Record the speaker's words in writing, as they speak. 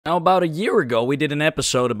Now, about a year ago, we did an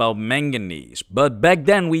episode about manganese, but back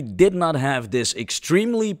then we did not have this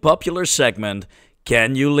extremely popular segment,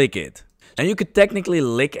 Can You Lick It? And you could technically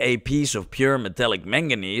lick a piece of pure metallic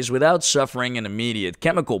manganese without suffering an immediate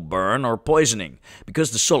chemical burn or poisoning, because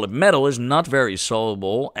the solid metal is not very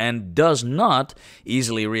soluble and does not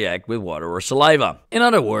easily react with water or saliva. In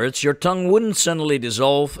other words, your tongue wouldn't suddenly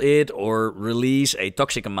dissolve it or release a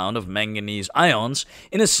toxic amount of manganese ions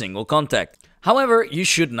in a single contact. However, you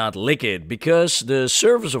should not lick it, because the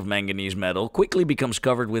surface of manganese metal quickly becomes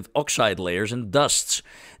covered with oxide layers and dusts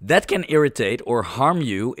that can irritate or harm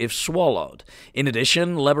you if swallowed. In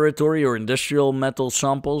addition, laboratory or industrial metal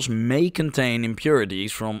samples may contain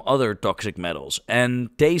impurities from other toxic metals,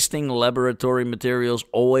 and tasting laboratory materials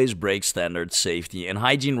always breaks standard safety and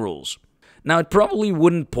hygiene rules. Now, it probably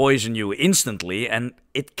wouldn't poison you instantly, and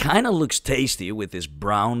it kinda looks tasty with this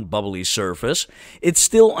brown, bubbly surface. It's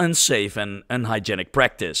still unsafe and unhygienic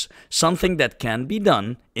practice, something that can be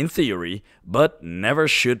done in theory, but never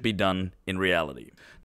should be done in reality.